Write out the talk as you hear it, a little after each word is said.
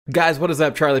Guys, what is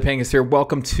up? Charlie Pangus here.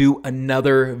 Welcome to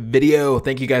another video.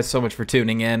 Thank you guys so much for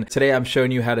tuning in. Today I'm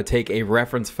showing you how to take a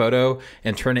reference photo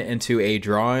and turn it into a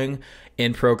drawing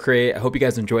in Procreate. I hope you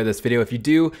guys enjoy this video. If you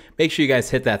do, make sure you guys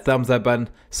hit that thumbs up button,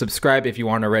 subscribe if you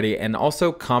aren't already, and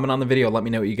also comment on the video. Let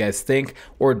me know what you guys think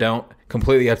or don't.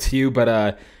 Completely up to you,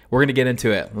 but we're gonna get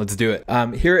into it. Let's do it.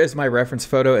 Here is my reference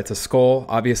photo. It's a skull,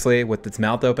 obviously, with its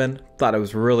mouth open. Thought it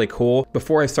was really cool.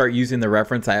 Before I start using the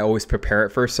reference, I always prepare it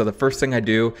first. So the first thing I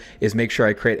do is make sure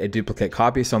I create a duplicate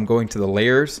copy. So I'm going to the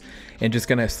layers and just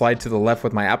gonna slide to the left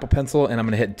with my Apple Pencil, and I'm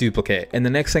gonna hit duplicate. And the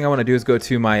next thing I wanna do is go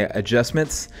to my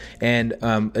adjustments, and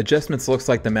adjustments looks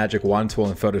like the magic wand tool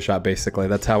in Photoshop, basically.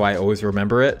 That's how I always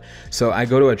remember it. So I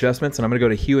go to adjustments and I'm gonna go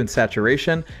to hue and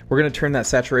saturation. We're gonna turn that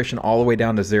saturation all the way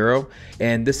down to 0.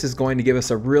 And this is going to give us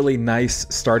a really nice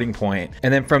starting point.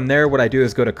 And then from there, what I do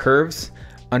is go to curves,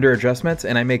 under adjustments,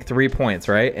 and I make 3 points,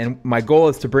 right? And my goal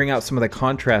is to bring out some of the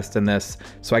contrast in this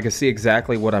so I can see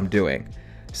exactly what I'm doing.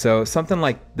 So something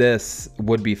like this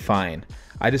would be fine.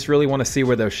 I just really want to see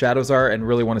where those shadows are and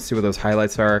really want to see where those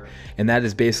highlights are. And that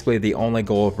is basically the only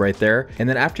goal right there. And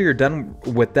then after you're done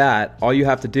with that, all you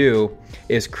have to do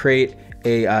is create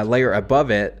a layer above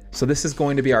it. So this is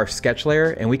going to be our sketch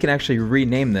layer, and we can actually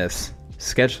rename this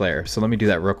sketch layer. So let me do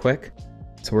that real quick.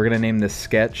 So we're gonna name this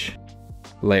sketch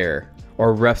layer,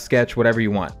 or rough sketch, whatever you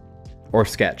want, or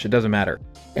sketch, it doesn't matter.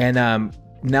 And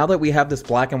now that we have this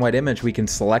black and white image, we can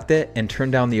select it and turn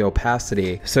down the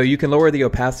opacity. So you can lower the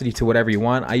opacity to whatever you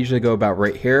want. I usually go about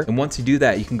right here. And once you do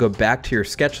that, you can go back to your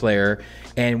sketch layer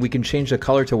and we can change the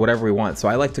color to whatever we want. So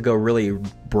I like to go really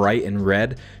bright and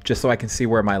red just so I can see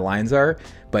where my lines are,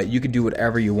 but you can do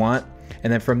whatever you want.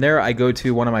 And then from there, I go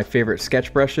to one of my favorite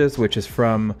sketch brushes, which is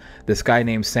from this guy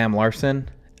named Sam Larson.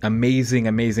 Amazing,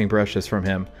 amazing brushes from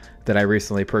him that I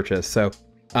recently purchased. So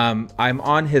I'm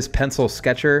on his pencil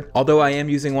sketcher. Although I am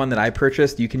using one that I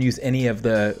purchased, you can use any of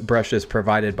the brushes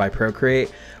provided by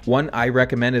Procreate. One I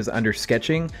recommend is under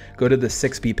sketching. Go to the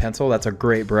 6B pencil. That's a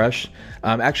great brush.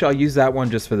 Actually, I'll use that one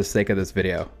just for the sake of this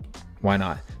video. Why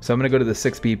not? So I'm gonna go to the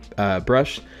 6B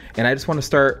brush, and I just wanna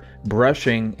start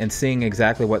brushing and seeing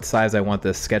exactly what size I want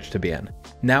this sketch to be in.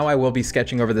 Now I will be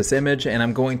sketching over this image, and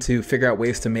I'm going to figure out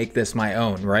ways to make this my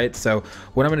own, right? So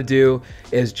what I'm gonna do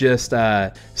is just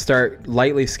start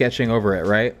lightly sketching over it,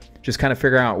 right? Just kind of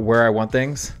figure out where I want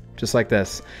things. Just like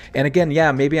this. And again,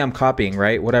 yeah, maybe I'm copying,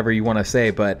 right? Whatever you want to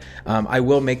say, but I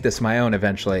will make this my own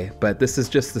eventually. But this is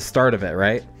just the start of it,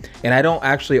 right? And I don't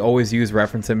actually always use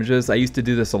reference images. I used to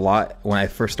do this a lot when I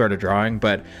first started drawing,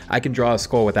 but I can draw a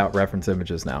skull without reference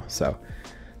images now. So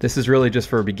this is really just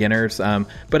for beginners.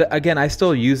 But again, I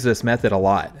still use this method a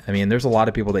lot. I mean, there's a lot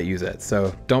of people that use it.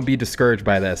 So don't be discouraged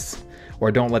by this,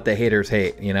 or don't let the haters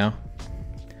hate, you know?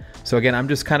 So again, I'm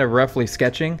just kind of roughly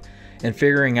sketching and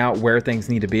figuring out where things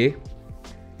need to be.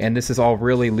 And this is all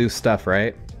really loose stuff,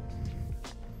 right?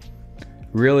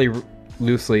 Really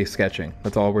loosely sketching.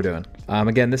 That's all we're doing.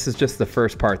 Again, this is just the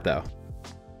first part though.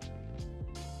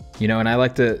 You know, and I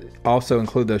like to also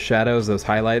include those shadows, those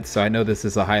highlights. So I know this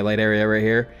is a highlight area right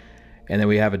here. And then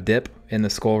we have a dip in the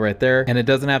skull right there. And it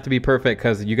doesn't have to be perfect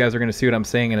because you guys are gonna see what I'm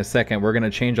saying in a second. We're gonna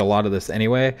change a lot of this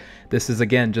anyway. This is,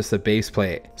 again, just a base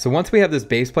plate. So once we have this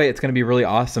base plate, it's gonna be really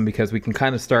awesome because we can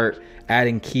kind of start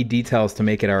adding key details to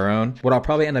make it our own. What I'll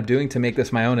probably end up doing to make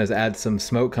this my own is add some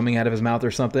smoke coming out of his mouth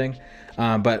or something.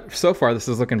 But so far, this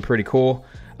is looking pretty cool.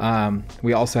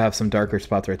 We also have some darker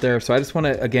spots right there. So I just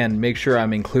wanna, again, make sure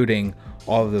I'm including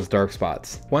all of those dark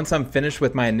spots. Once I'm finished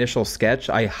with my initial sketch,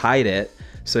 I hide it.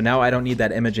 So now I don't need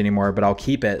that image anymore, but I'll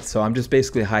keep it. So I'm just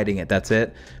basically hiding it. That's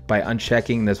it. By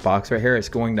unchecking this box right here, it's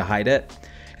going to hide it.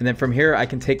 And then from here, I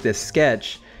can take this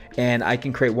sketch and I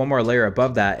can create one more layer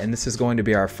above that, and this is going to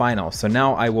be our final. So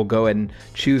now I will go and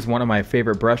choose one of my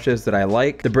favorite brushes that I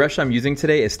like. The brush I'm using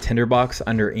today is Tinderbox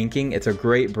under inking. It's a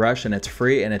great brush and it's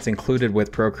free and it's included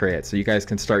with Procreate. So you guys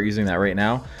can start using that right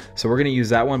now. So we're gonna use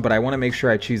that one, but I wanna make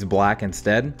sure I choose black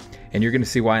instead. And you're gonna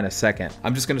see why in a second.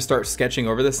 I'm just gonna start sketching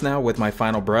over this now with my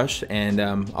final brush, and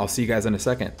I'll see you guys in a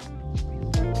second.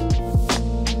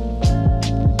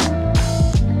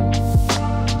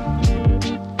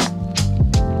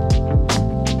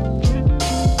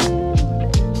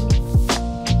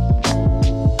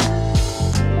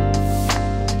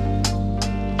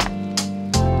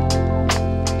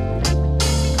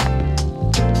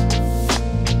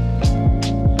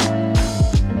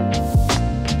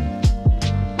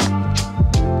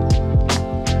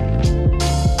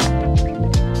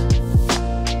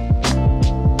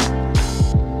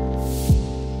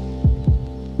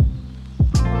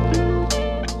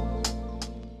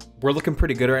 we're looking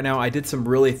pretty good right now. I did some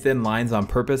really thin lines on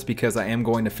purpose because I am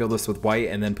going to fill this with white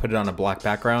and then put it on a black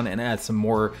background and add some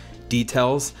more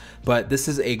details, but this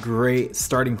is a great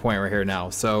starting point right here now.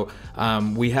 So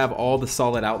we have all the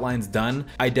solid outlines done.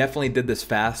 I definitely did this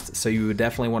fast, so you would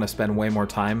definitely want to spend way more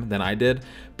time than I did.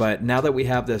 But now that we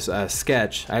have this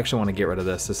sketch, I actually want to get rid of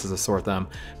this. This is a sore thumb.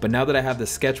 But now that I have this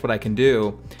sketch, what I can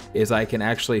do is I can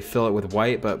actually fill it with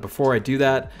white. But before I do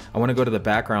that, I want to go to the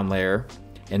background layer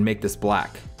and make this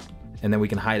black. And then we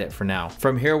can hide it for now.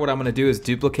 From here, what I'm going to do is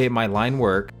duplicate my line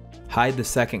work, hide the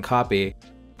second copy,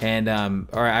 and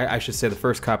or I should say the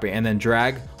first copy, and then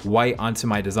drag white onto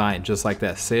my design just like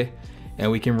this, see? And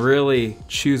we can really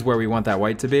choose where we want that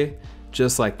white to be,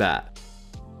 just like that.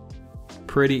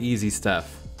 Pretty easy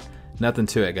stuff. Nothing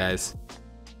to it, guys.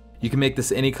 You can make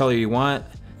this any color you want.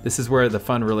 This is where the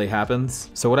fun really happens.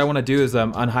 So what I want to do is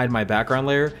unhide my background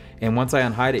layer, and once I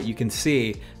unhide it, you can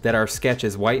see that our sketch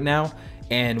is white now,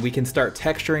 and we can start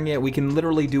texturing it. We can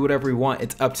literally do whatever we want.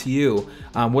 It's up to you.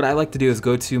 What I like to do is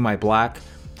go to my black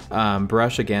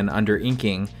brush again under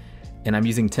inking, and I'm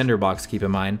using Tinderbox, keep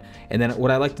in mind. And then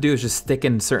what I like to do is just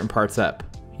thicken certain parts up,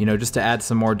 you know, just to add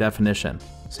some more definition.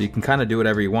 So you can kind of do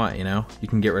whatever you want, you know. You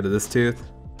can get rid of this tooth,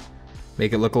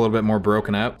 make it look a little bit more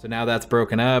broken up. So now that's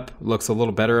broken up, looks a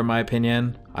little better in my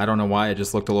opinion. I don't know why, it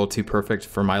just looked a little too perfect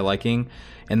for my liking.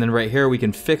 And then right here we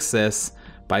can fix this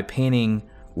by painting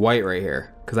white right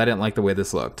here, because I didn't like the way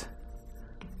this looked.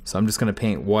 So I'm just gonna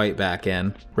paint white back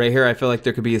in. Right here I feel like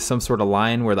there could be some sort of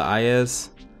line where the eye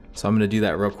is. So I'm gonna do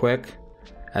that real quick.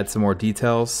 Add some more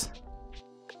details.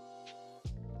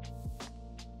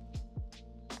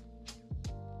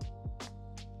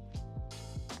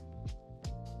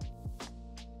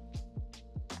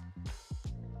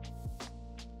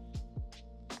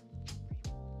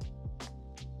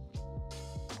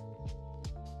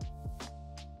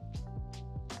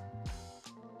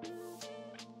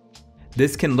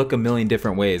 This can look a million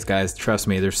different ways, guys. Trust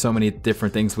me, there's so many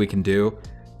different things we can do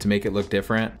to make it look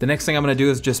different. The next thing I'm gonna do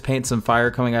is just paint some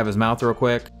fire coming out of his mouth real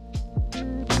quick.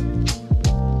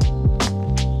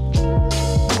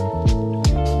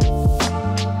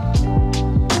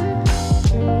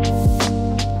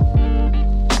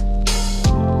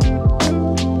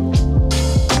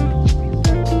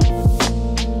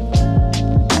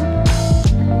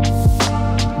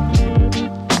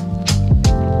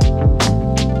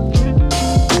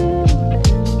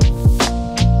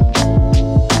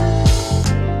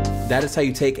 That is how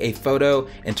you take a photo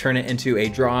and turn it into a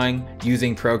drawing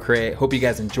using Procreate. Hope you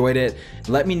guys enjoyed it.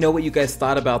 Let me know what you guys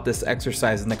thought about this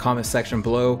exercise in the comment section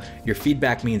below. Your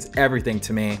feedback means everything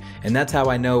to me, and that's how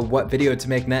I know what video to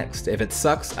make next. If it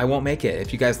sucks, I won't make it.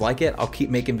 If you guys like it, I'll keep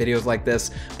making videos like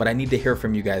this, but I need to hear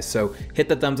from you guys. So hit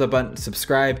the thumbs up button,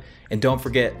 subscribe, and don't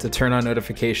forget to turn on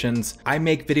notifications. I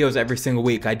make videos every single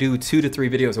week. I do 2 to 3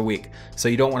 videos a week, so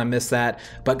you don't want to miss that.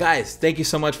 But guys, thank you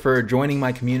so much for joining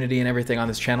my community and everything on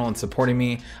this channel and supporting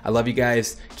me. I love you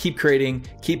guys. Keep creating,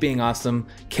 keep being awesome.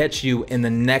 Catch you in the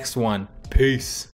next one. Peace.